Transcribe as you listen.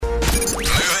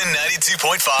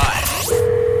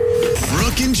92.5.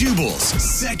 Brooke and Jubal's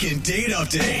second date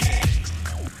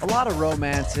update. A lot of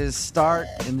romances start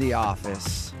in the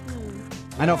office.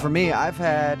 I know for me, I've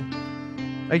had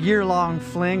a year-long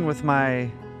fling with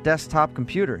my desktop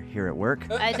computer here at work.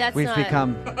 We've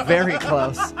become very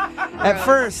close. At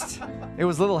first, it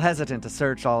was a little hesitant to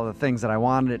search all the things that I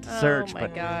wanted it to search,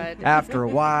 but after a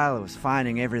while, it was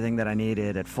finding everything that I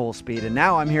needed at full speed, and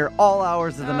now I'm here all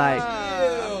hours of the night,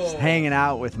 just hanging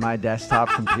out with my desktop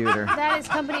computer. That is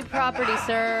company property,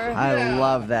 sir. I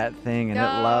love that thing, and it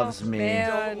loves me. Man.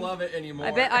 Don't love it anymore.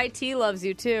 I bet IT loves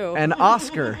you, too. And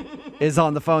Oscar is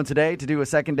on the phone today to do a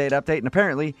second date update, and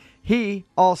apparently he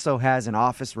also has an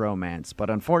office romance, but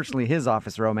unfortunately his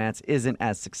office romance isn't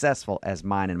as successful as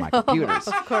mine and my computers.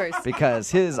 Of course.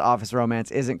 Because his office romance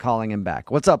isn't calling him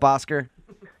back. What's up, Oscar?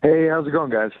 Hey, how's it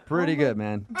going, guys? Pretty good,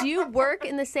 man. Do you work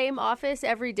in the same office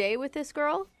every day with this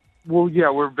girl? Well, yeah,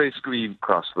 we're basically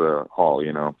across the hall,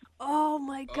 you know. Oh,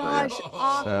 my gosh.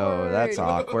 Awkward. So that's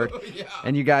awkward.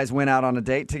 And you guys went out on a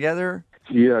date together?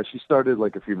 Yeah, she started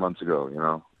like a few months ago, you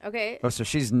know. Okay. Oh, so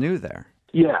she's new there.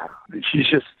 Yeah, she's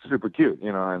just super cute,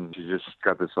 you know, and she just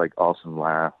got this like awesome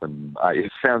laugh, and it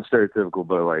sounds stereotypical,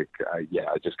 but like, I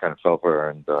just kind of fell for her,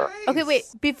 and Okay, wait.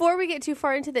 Before we get too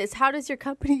far into this, how does your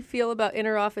company feel about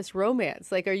inter-office romance?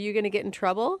 Like, are you going to get in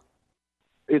trouble?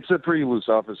 it's a pretty loose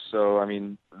office, so I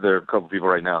mean, there are a couple people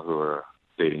right now who are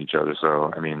dating each other,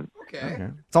 so I mean, Okay.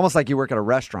 It's almost like you work at a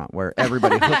restaurant where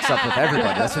everybody hooks up with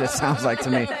everybody. That's what it sounds like to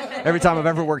me. Every time I've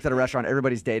ever worked at a restaurant,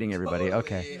 everybody's dating everybody.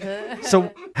 Okay.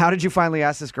 So how did you finally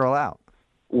ask this girl out?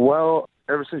 well,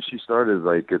 ever since she started,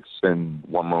 like, it's been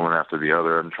one moment after the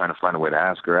other. I'm trying to find a way to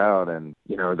ask her out, and,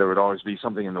 you know, there would always be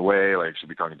something in the way, like she'd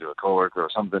be talking to a coworker or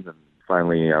something, and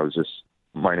finally I was just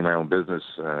minding my own business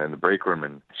in the break room,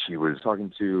 and she was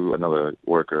talking to another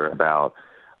worker about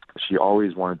she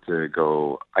always wanted to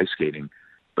go ice skating,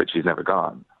 but she's never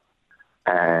gone.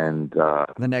 And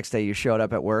The next day you showed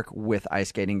up at work with ice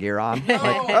skating gear on. Like,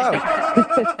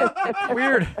 oh,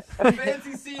 weird.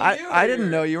 Fancy seeing you. I didn't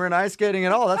know you were in ice skating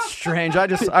at all. That's strange.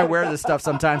 I wear this stuff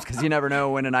sometimes because you never know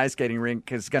when an ice skating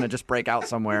rink is going to just break out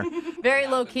somewhere. Very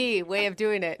low-key way of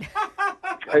doing it.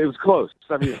 it was close.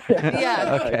 I mean,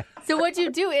 Yeah. Okay. So what'd you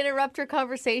do? Interrupt her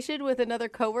conversation with another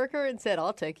coworker and said,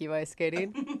 I'll take you ice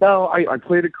skating? no, I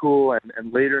played it cool,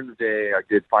 and later in the day, I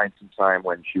did find some time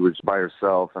when she was by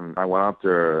herself, and I went up to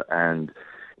her, and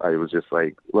I was just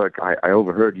like, look, I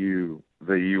overheard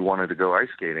that you wanted to go ice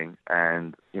skating,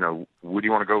 and, you know, would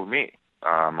you want to go with me?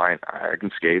 I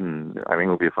can skate, and I think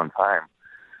it'll be a fun time.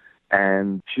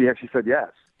 And she actually said yes.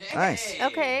 Nice.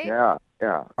 Okay.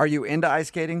 Yeah. Are you into ice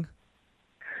skating?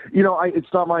 You know, it's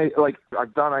not my, like,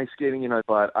 I've done ice skating, you know,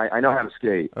 but I know how to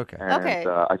skate. Okay. And, Okay.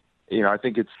 I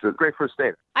think it's a great first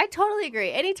date. I totally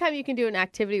agree. Anytime you can do an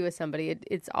activity with somebody,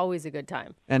 it's always a good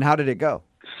time. And how did it go?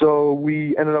 So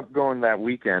we ended up going that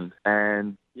weekend,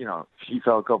 and, you know, she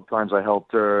fell a couple times. I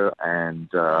helped her, and,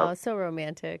 Oh, so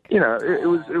romantic. you know, it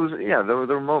was, yeah, there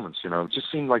were moments, you know, it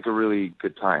just seemed like a really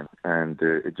good time, and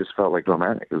it just felt like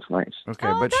romantic. It was nice. Okay,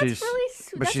 Oh, but that's she's really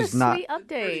but that's she's a not sweet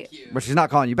update. but she's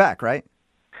not calling you back, right?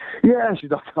 Yeah, she's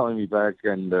not calling me back,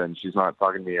 and she's not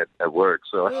talking to me at work,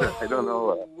 so I don't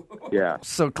know. Yeah.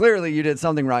 So clearly you did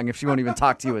something wrong if she won't even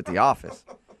talk to you at the office.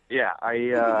 Yeah,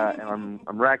 and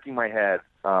I'm racking my head.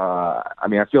 I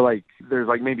mean, I feel like there's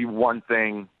like maybe one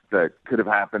thing that could have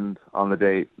happened on the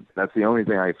date. That's the only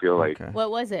thing I feel like. Okay. What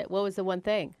was it? What was the one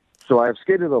thing? So I've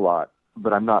skated a lot,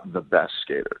 but I'm not the best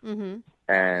skater. Mm-hmm.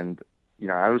 And, you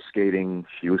know, I was skating,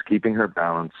 she was keeping her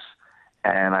balance,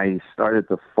 and I started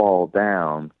to fall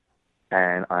down,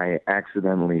 and I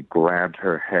accidentally grabbed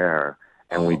her hair,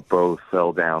 and we both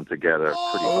fell down together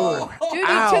pretty hard. Dude, you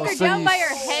Ow, took her so down you by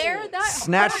her hair? That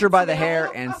Snatched her by the hurts, hair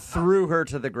man. and threw her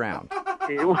to the ground.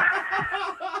 It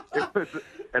was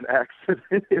an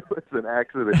accident. It was an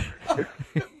accident.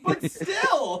 But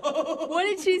still. What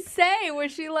did she say?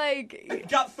 Was she like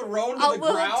Got thrown to a the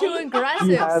little ground? too aggressive,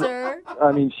 Yeah. sir?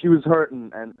 I mean, she was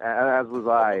hurting, and as was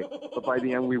I. But by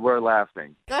the end, we were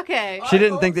laughing. Okay. She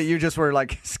didn't think that you just were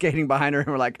like skating behind her and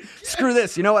were like, screw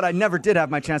this. You know what? I never did have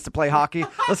my chance to play hockey.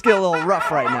 Let's get a little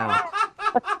rough right now.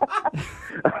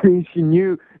 I mean, she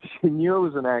knew it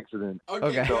was an accident.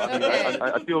 Okay. So I, mean, Okay.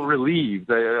 I feel relieved.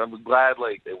 I'm glad,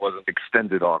 like, it wasn't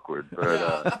extended awkward.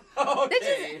 But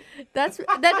Okay. That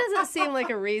doesn't seem like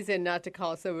a reason not to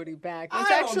call somebody back. It's I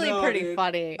don't actually know, pretty dude.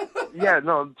 funny. yeah,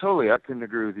 no, totally. I couldn't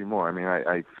agree with you more. I mean,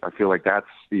 I feel like that's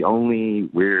the only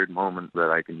weird moment that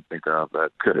I can think of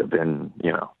that could have been,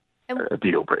 you know, And- a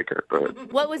deal breaker.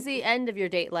 But What was the end of your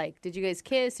date like? Did you guys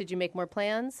kiss? Did you make more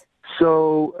plans?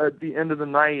 So at the end of the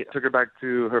night, I took her back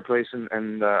to her place,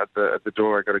 and at the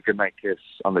door, I got a goodnight kiss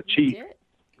on the cheek.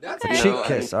 That's Okay. Cheek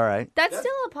kiss, all right. That's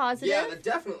still a positive. Yeah,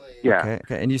 definitely. Yeah.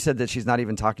 Okay. And you said that she's not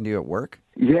even talking to you at work?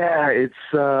 Yeah, it's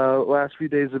last few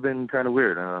days have been kind of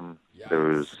weird. There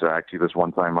was actually this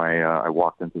one time I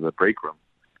walked into the break room,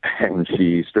 and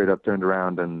she straight up turned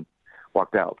around and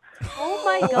walked out. Oh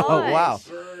my gosh. Oh, wow.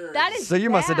 That is So you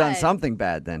must have done bad. something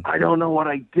bad then. I don't know what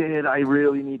I did. I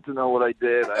really need to know what I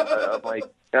did. I'm like,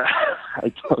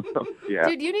 I don't know. Yeah.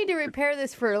 Dude, you need to repair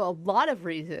this for a lot of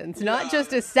reasons, not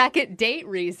just a second date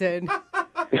reason.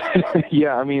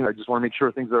 Yeah, I mean, I just want to make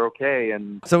sure things are okay.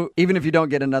 And So even if you don't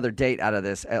get another date out of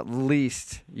this, at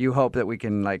least you hope that we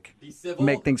can Be civil.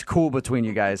 make things cool between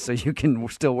you guys so you can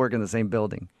still work in the same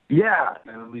building. yeah,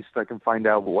 and at least I can find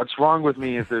out what's wrong with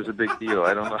me if there's a big deal.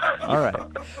 I don't know. All right.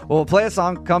 Well, we'll play a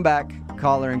song, come back,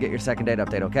 call her, and get your second date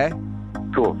update, okay?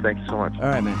 Cool. Thank you so much. All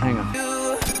right, man. Hang on.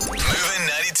 Moving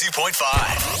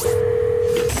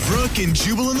 92.5. Brooke and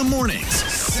Jubal in the mornings.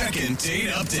 Second date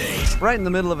update. Right in the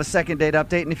middle of a second date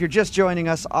update, and if you're just joining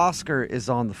us, Oscar is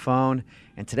on the phone,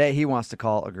 and today he wants to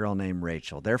call a girl named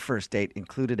Rachel. Their first date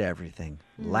included everything.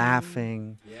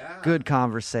 Laughing, good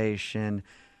conversation,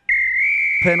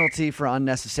 penalty for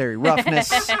unnecessary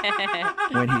roughness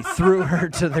when he threw her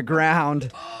to the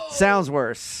ground. Sounds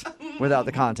worse without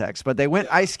the context, but they went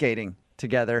ice skating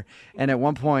together, and at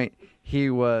one point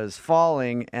he was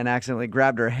falling and accidentally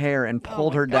grabbed her hair and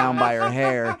pulled her down by her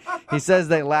hair. He says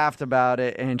they laughed about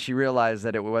it, and she realized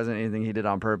that it wasn't anything he did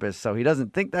on purpose. So he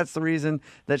doesn't think that's the reason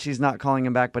that she's not calling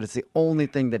him back, but it's the only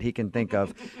thing that he can think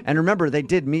of. And remember, they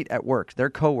did meet at work. They're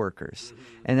coworkers.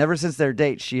 And ever since their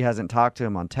date, she hasn't talked to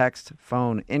him on text,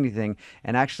 phone, anything.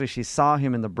 And actually, she saw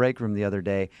him in the break room the other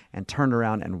day and turned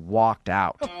around and walked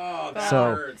out. Oh, that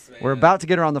So hurts, man. we're about to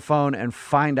get her on the phone and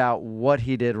find out what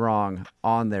he did wrong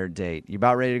on their date. You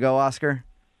about ready to go, Oscar?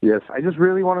 Yes, I just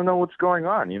really want to know what's going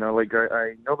on. You know, like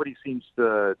I nobody seems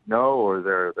to know,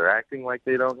 or they're acting like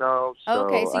they don't know. So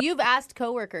Okay, so you've asked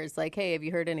coworkers, like, hey, have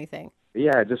you heard anything?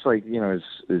 yeah, just like, you know,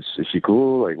 is she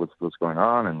cool? Like, what's going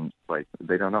on? And like,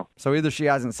 they don't know. So either she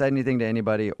hasn't said anything to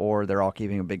anybody or they're all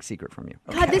keeping a big secret from you.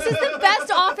 God, this is the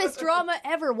best office drama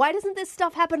ever. Why doesn't this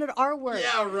stuff happen at our work?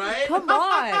 Yeah, right? Come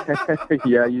on.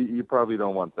 Yeah, you probably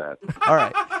don't want that. All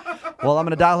right. Well, I'm going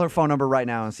to dial her phone number right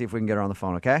now and see if we can get her on the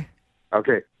phone, okay?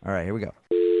 Okay. All right, here we go.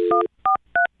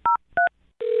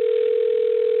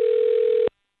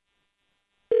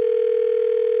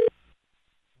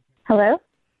 Hello?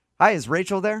 Hi, is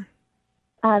Rachel there?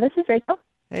 This is Rachel.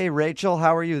 Hey, Rachel,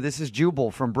 how are you? This is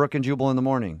Jubal from Brooke and Jubal in the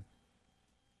Morning.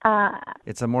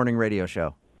 It's a morning radio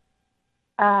show.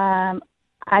 I'm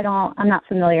not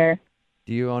familiar.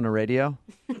 Do you own a radio?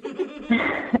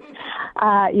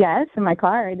 Yes, in my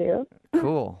car I do.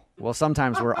 Cool. Well,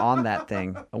 sometimes we're on that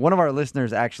thing. One of our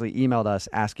listeners actually emailed us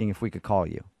asking if we could call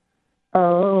you.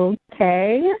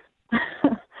 Okay.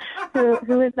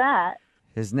 Who is that?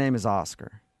 His name is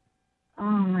Oscar. Oh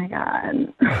my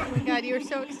God. Oh my God, you were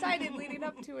so excited leading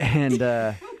up to it.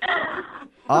 And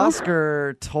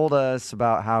Oscar told us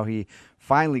about how he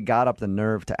finally got up the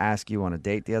nerve to ask you on a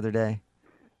date the other day.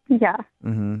 Yeah.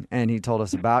 And he told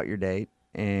us about your date,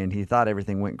 and he thought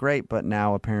everything went great, but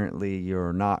now apparently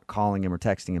you're not calling him or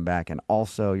texting him back, and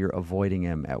also you're avoiding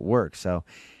him at work. So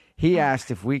he asked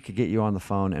if we could get you on the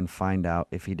phone and find out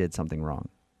if he did something wrong.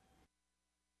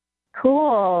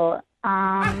 Cool.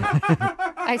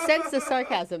 I sense the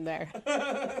sarcasm there.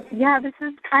 Yeah, this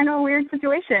is kind of a weird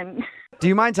situation. Do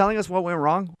you mind telling us what went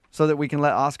wrong so that we can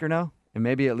let Oscar know and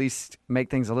maybe at least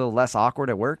make things a little less awkward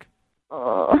at work?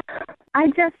 I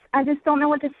just don't know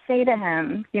what to say to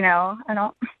him, you know? I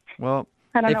don't Well,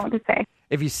 know what to say.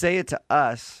 if you say it to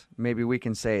us, maybe we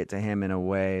can say it to him in a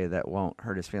way that won't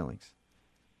hurt his feelings.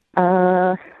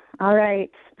 All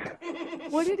right.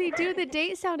 What did he do? The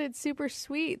date sounded super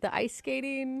sweet. The ice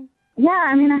skating. Yeah,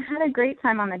 I mean, I had a great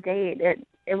time on the date.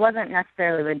 It wasn't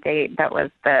necessarily the date that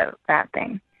was the bad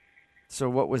thing. So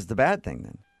what was the bad thing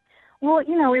then? Well,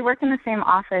 you know, we work in the same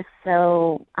office,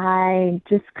 so I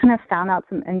just kind of found out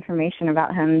some information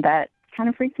about him that kind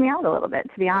of freaked me out a little bit,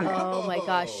 to be honest. Oh my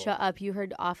gosh, shut up. You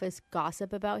heard office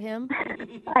gossip about him?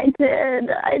 I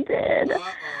did.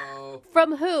 Uh-oh.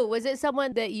 From who? Was it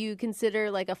someone that you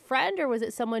consider like a friend, or was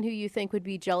it someone who you think would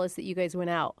be jealous that you guys went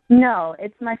out? No,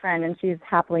 it's my friend, and she's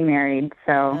happily married,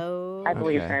 so Oh. I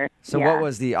believe her. So Yeah. what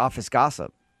was the office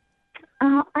gossip?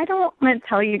 I don't want to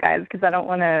tell you guys because I don't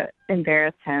want to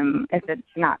embarrass him if it's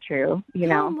not true, you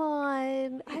know? Come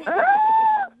on.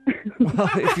 Well,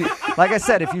 like I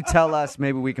said, if you tell us,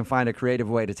 maybe we can find a creative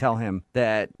way to tell him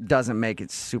that doesn't make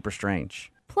it super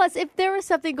strange. Plus, if there was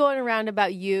something going around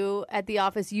about you at the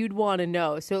office, you'd want to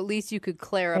know. So at least you could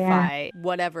clarify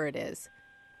whatever it is.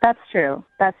 That's true.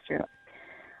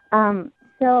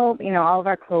 So, all of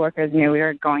our coworkers knew we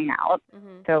were going out.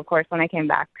 Mm-hmm. So, of course, when I came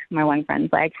back, my one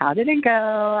friend's like, "How did it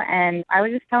go?" And I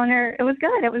was just telling her it was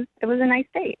good. It was a nice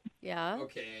date. Yeah.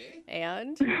 Okay.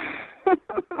 And?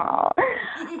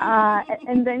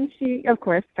 And then she, of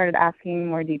course, started asking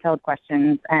more detailed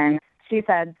questions. And she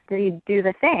said, "Did he do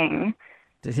the thing?"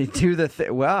 Did he do the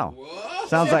thing? Wow. Whoa.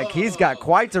 Sounds like he's got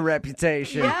quite a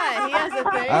reputation. Yeah, he has a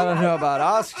thing. I don't know about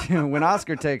Oscar. When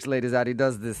Oscar takes ladies out, he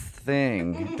does this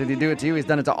thing. Did he do it to you? He's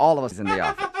done it to all of us in the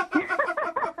office.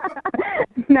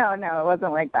 No, it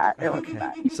wasn't like that. It wasn't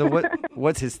that. So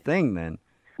what's his thing then?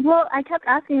 Well, I kept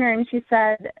asking her, and she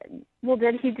said, "Well,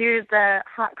 did he do the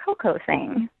hot cocoa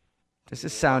thing?" This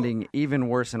is sounding even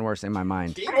worse and worse in my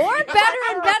mind. Or better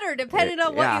and better, depending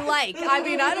on what you like. I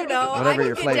mean, I don't know. Whatever I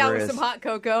your can get down flavor with is. some hot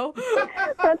cocoa.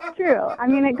 That's true. I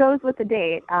mean, it goes with the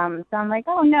date. So I'm like,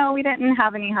 "Oh, no, we didn't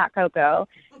have any hot cocoa."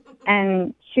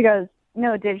 And she goes,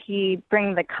 "No, did he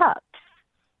bring the cups?"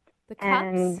 The cups?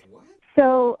 And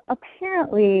so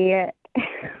apparently,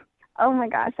 oh my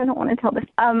gosh, I don't want to tell this.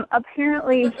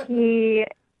 Apparently he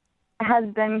has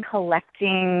been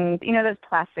collecting, those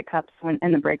plastic cups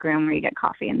in the break room where you get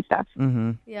coffee and stuff.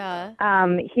 Mm-hmm. Yeah.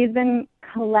 He's been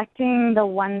collecting the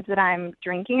ones that I'm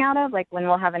drinking out of, like when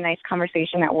we'll have a nice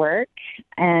conversation at work,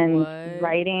 and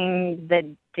writing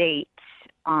the date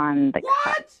on the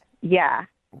cups. Yeah.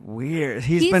 Weird.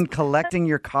 He's been collecting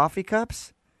your coffee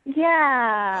cups?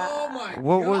 Yeah. Oh my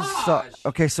What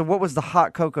gosh. so what was the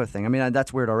hot cocoa thing? I mean,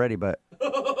 that's weird already, but...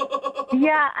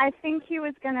 Yeah, I think he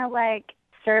was going to,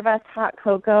 serve us hot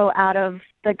cocoa out of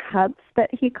the cups that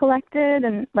he collected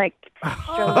and, show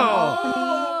them all to me.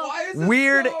 Oh, why is this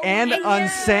Weird so and weird?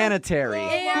 unsanitary.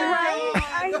 Right?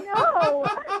 I know.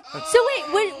 So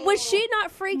wait, was she not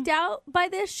freaked out by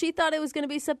this? She thought it was going to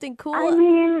be something cool? I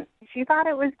mean, she thought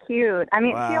it was cute. I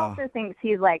mean, she Wow. also thinks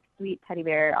he's sweet teddy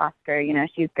bear Oscar.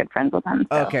 She's good friends with him.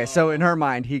 So. Okay, so in her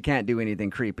mind, he can't do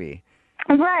anything creepy.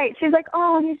 Right. She's like,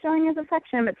 "Oh, he's showing his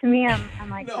affection." But to me, I'm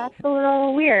like, No. that's a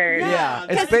little weird. Yeah,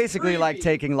 it's 'cause it's basically like creepy.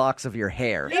 taking locks of your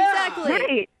hair. Exactly.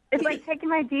 Right. It's like taking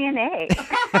my DNA.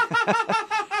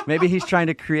 Maybe he's trying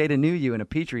to create a new you in a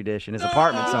petri dish in his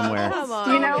apartment somewhere. Come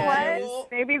on. You know guys.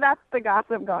 what? Maybe that's the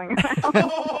gossip going around.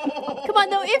 Come on,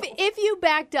 though. If you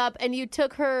backed up and you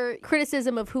took her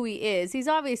criticism of who he is, he's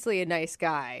obviously a nice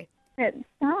guy. It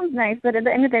sounds nice, but at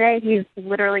the end of the day, he's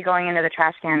literally going into the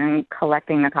trash can and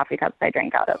collecting the coffee cups I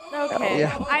drank out of. Okay.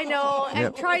 Yeah. I know. I'm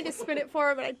Yep. trying to spin it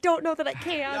for him, but I don't know that I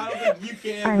can. I don't think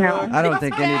you can. I know. I don't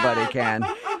think anybody can.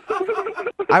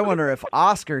 I wonder if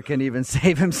Oscar can even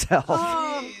save himself.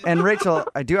 And Rachel,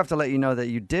 I do have to let you know that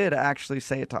you did actually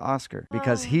say it to Oscar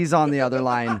because he's on the other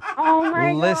line Oh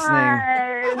my listening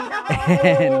God.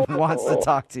 and wants to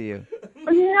talk to you.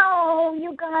 No,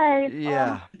 you guys.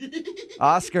 Yeah.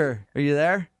 Oscar, are you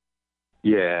there?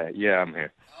 Yeah, I'm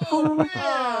here. Oh,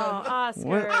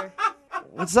 Oscar.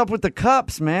 What's up with the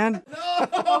cups, man?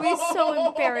 Oh, he's so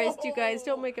embarrassed, you guys.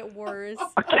 Don't make it worse.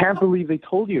 I can't believe they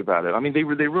told you about it. I mean, they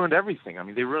ruined everything. I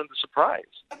mean, they ruined the surprise.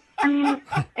 I mean,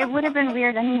 it would have been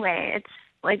weird anyway. It's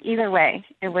either way,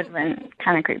 it would have been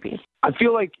kind of creepy. I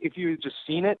feel like if you had just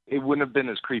seen it, it wouldn't have been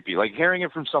as creepy. Like hearing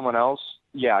it from someone else,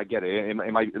 yeah, I get it.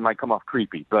 It might come off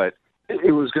creepy, but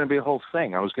it was going to be a whole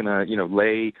thing. I was going to,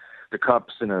 lay the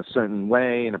cups in a certain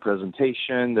way in a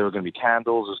presentation. There were going to be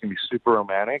candles. It was going to be super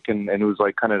romantic, and it was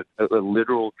like kind of a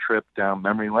literal trip down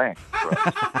memory lane. For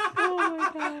us. Oh,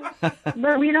 my God.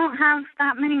 But we don't have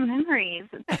that many memories.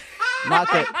 Not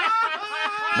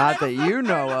that you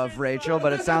know of, Rachel,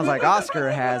 but it sounds like Oscar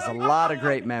has a lot of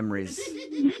great memories.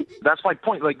 That's my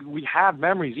point. Like we have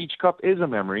memories. Each cup is a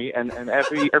memory, and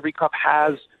every cup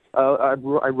has. I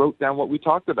wrote down what we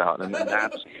talked about, and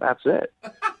that's it.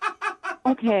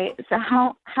 Okay, so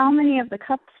how many of the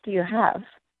cups do you have?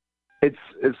 It's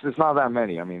not that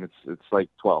many. I mean, it's like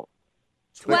 12.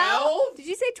 12? Did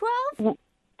you say 12?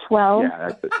 12? Yeah,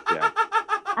 that's it. Yeah.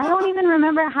 I don't even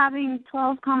remember having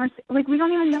 12 conversations. Like, we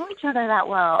don't even know each other that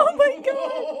well. Oh, my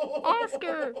God.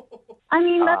 Oscar. I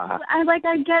mean,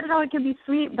 I get how it could be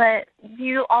sweet, but do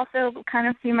you also kind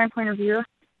of see my point of view?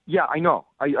 Yeah, I know.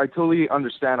 I totally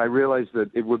understand. I realized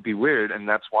that it would be weird, and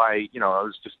that's why, I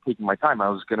was just taking my time. I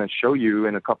was going to show you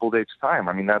in a couple days' time.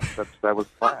 I mean, that was the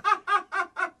plan.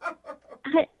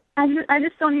 I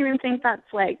just don't even think that's,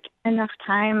 enough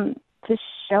time to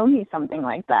show me something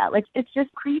like that. It's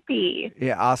just creepy.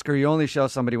 Yeah, Oscar, you only show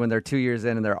somebody when they're 2 years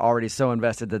in and they're already so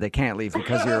invested that they can't leave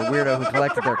because you're a weirdo who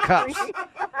collected their cups.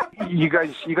 You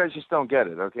guys just don't get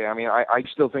it, okay? I mean, I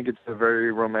still think it's a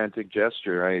very romantic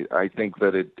gesture. I think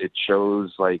that it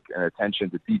shows like an attention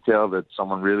to detail that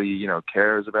someone really,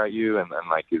 cares about you and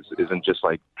like isn't just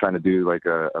like trying to do like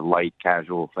a light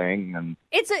casual thing. And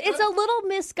it's a little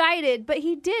misguided, but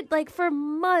he did like for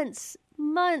months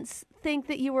think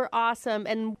that you were awesome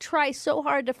and try so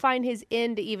hard to find his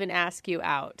in to even ask you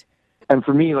out. And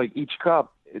for me, like each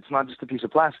cup, it's not just a piece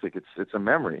of plastic. It's a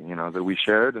memory, that we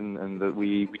shared and that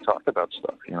we talked about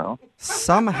stuff,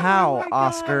 Somehow,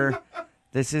 Oscar,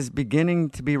 this is beginning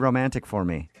to be romantic for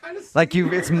me. Like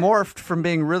it's morphed from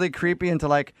being really creepy into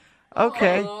like,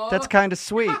 okay, that's kind of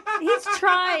sweet. He's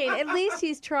trying. At least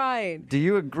he's trying. Do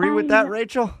you agree with that,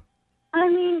 Rachel? I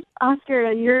mean,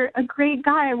 Oscar, you're a great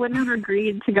guy. I wouldn't have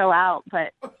agreed to go out,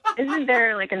 but isn't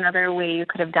there like another way you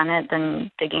could have done it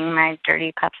than digging my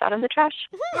dirty cups out of the trash?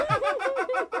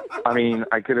 I mean,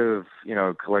 I could have,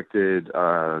 collected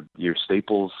your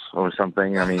staples or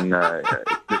something. I mean,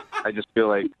 I just feel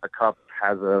like a cup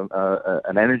has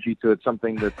an energy to it,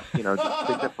 something that just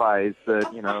signifies that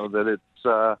that it's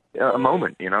a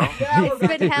moment. It's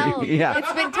been held. Yeah.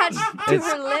 It's been touched to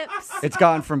her lips. It's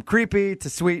gone from creepy to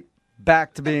sweet,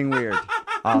 back to being weird.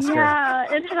 Oscar. Yeah,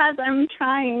 it has. I'm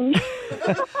trying.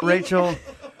 Rachel,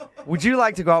 would you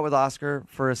like to go out with Oscar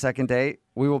for a second date?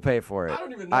 We will pay for it. I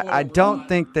don't even know. I don't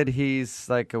think that he's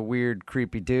like a weird,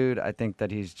 creepy dude. I think that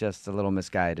he's just a little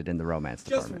misguided in the romance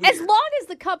department. As long as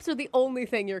the cups are the only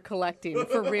thing you're collecting,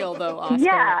 for real though, Oscar.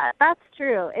 Yeah, that's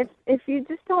true. If you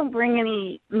just don't bring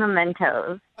any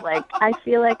mementos, like I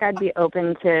feel like I'd be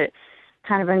open to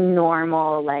kind of a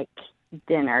normal like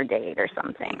dinner date or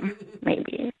something,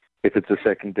 maybe. If it's a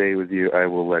second day with you, I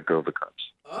will let go of the cups.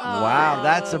 Wow,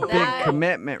 that's a big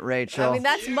commitment, Rachel. I mean,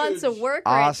 that's months of work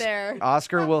right there.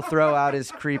 Oscar will throw out his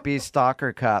creepy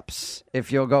stalker cups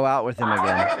if you'll go out with him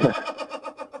again.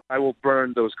 I will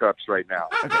burn those cups right now.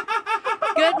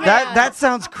 Good man. That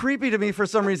sounds creepy to me for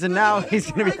some reason. Now he's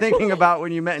going to be thinking about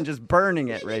when you met and just burning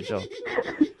it, Rachel.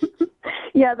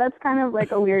 Yeah, that's kind of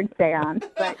like a weird seance.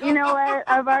 But you know what?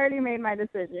 I've already made my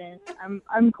decision.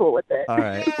 I'm cool with it. All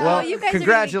right. Well, you guys are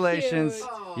congratulations.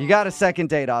 really cute. You got a second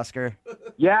date, Oscar.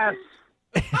 Yes.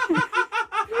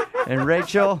 And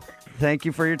Rachel, thank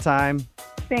you for your time.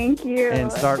 Thank you.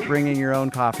 And start bringing your own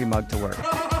coffee mug to work.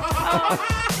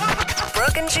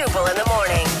 Brooke and Jubal in the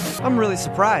morning. I'm really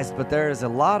surprised, but there is a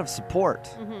lot of support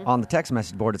on the text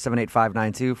message board at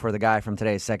 78592 for the guy from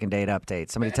today's second date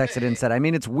update. Somebody texted in and said, I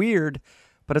mean, it's weird,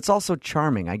 but it's also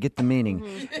charming. I get the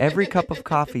meaning. Every cup of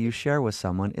coffee you share with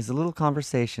someone is a little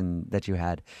conversation that you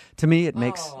had. To me, it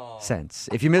makes sense.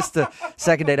 If you missed the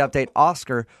second date update,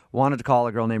 Oscar wanted to call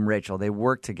a girl named Rachel. They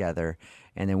worked together.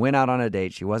 And they went out on a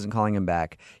date. She wasn't calling him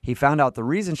back. He found out the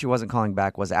reason she wasn't calling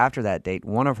back was after that date,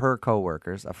 one of her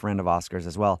coworkers, a friend of Oscar's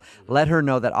as well, let her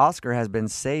know that Oscar has been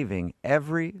saving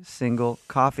every single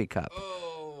coffee cup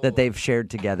that they've shared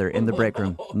together in the break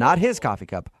room. Not his coffee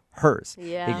cup, hers.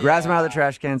 Yeah. He grabs them out of the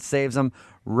trash can, saves them,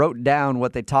 wrote down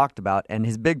what they talked about, and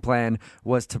his big plan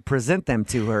was to present them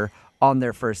to her on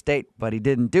their first date, but he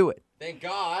didn't do it. Thank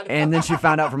God. And then she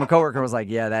found out from a coworker and was like,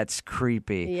 yeah, that's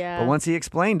creepy. Yeah. But once he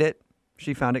explained it,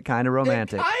 she found it kind of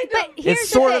romantic. But It here's the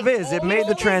sort of thing. is. It made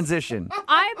the transition.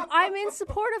 I'm in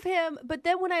support of him, but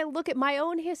then when I look at my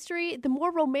own history, the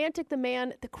more romantic the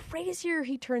man, the crazier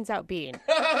he turns out being.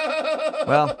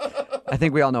 Well, I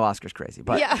think we all know Oscar's crazy,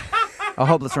 but Yeah. a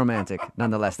hopeless romantic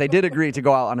nonetheless. They did agree to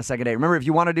go out on a second date. Remember, if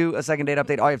you want to do a second date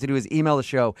update, all you have to do is email the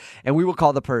show, and we will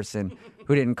call the person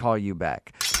who didn't call you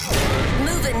back.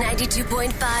 Moving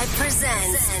 92.5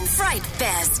 presents Fright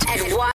Fest at